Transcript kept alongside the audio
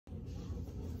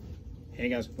Hey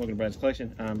guys, welcome to Brad's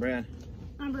Collection. I'm Brad.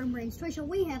 I'm Brain's Trisha.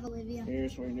 We have Olivia.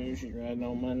 Here's what we do. She's riding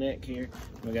on my neck here.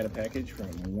 We got a package from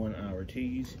 1 Hour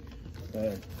Tees,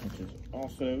 which is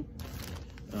also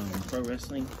pro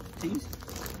wrestling tees.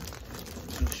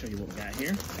 So I'll show you what we got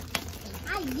here.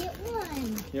 I get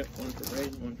one. Yep, one for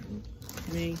Brad, one for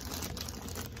me.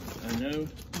 I know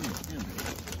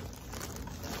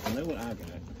what I got.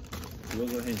 So we'll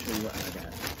go ahead and show you what I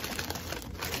got.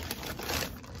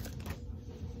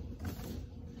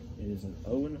 It is an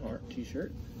Owen Hart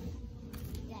t-shirt.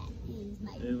 That is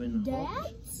my Owen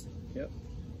dad's. Yep.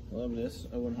 Love this.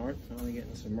 Owen Hart finally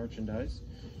getting some merchandise.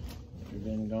 We've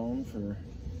been gone for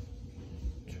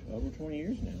over 20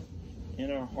 years now.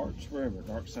 In our hearts forever.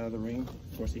 Dark Side of the Ring.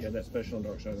 Of course, he had that special on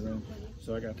Dark Side of the Ring.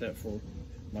 So I got that for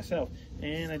myself.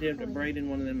 And I did a braid in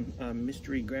one of them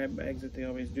mystery grab bags that they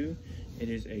always do. It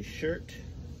is a shirt.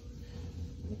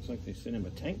 Looks like they sent him a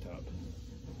tank top.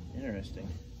 Interesting.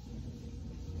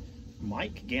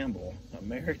 Mike Gamble,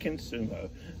 American Sumo.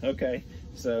 Okay,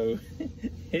 so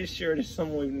his shirt is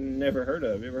someone we've never heard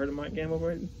of. You ever heard of Mike Gamble,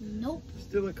 Braden? Nope.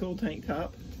 Still a cool tank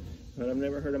top, but I've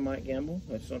never heard of Mike Gamble.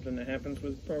 That's something that happens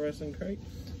with Pro Wrestling Crate.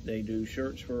 They do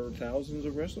shirts for thousands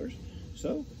of wrestlers.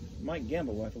 So, Mike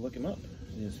Gamble, we'll have to look him up.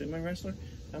 Is he a sumo wrestler?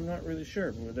 I'm not really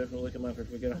sure, but we'll definitely look him up if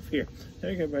we get off here.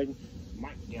 There you go, Braden.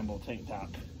 Mike Gamble tank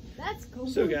top. That's cool.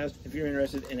 So, guys, if you're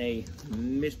interested in a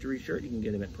mystery shirt, you can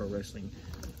get them at Pro Wrestling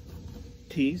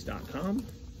Tees.com.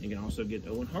 You can also get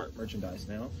Owen Hart merchandise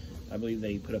now. I believe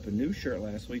they put up a new shirt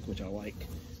last week, which I like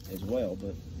as well,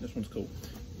 but this one's cool.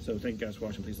 So thank you guys for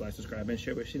watching. Please like, subscribe, and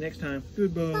share. We'll see you next time.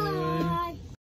 Goodbye. Bye.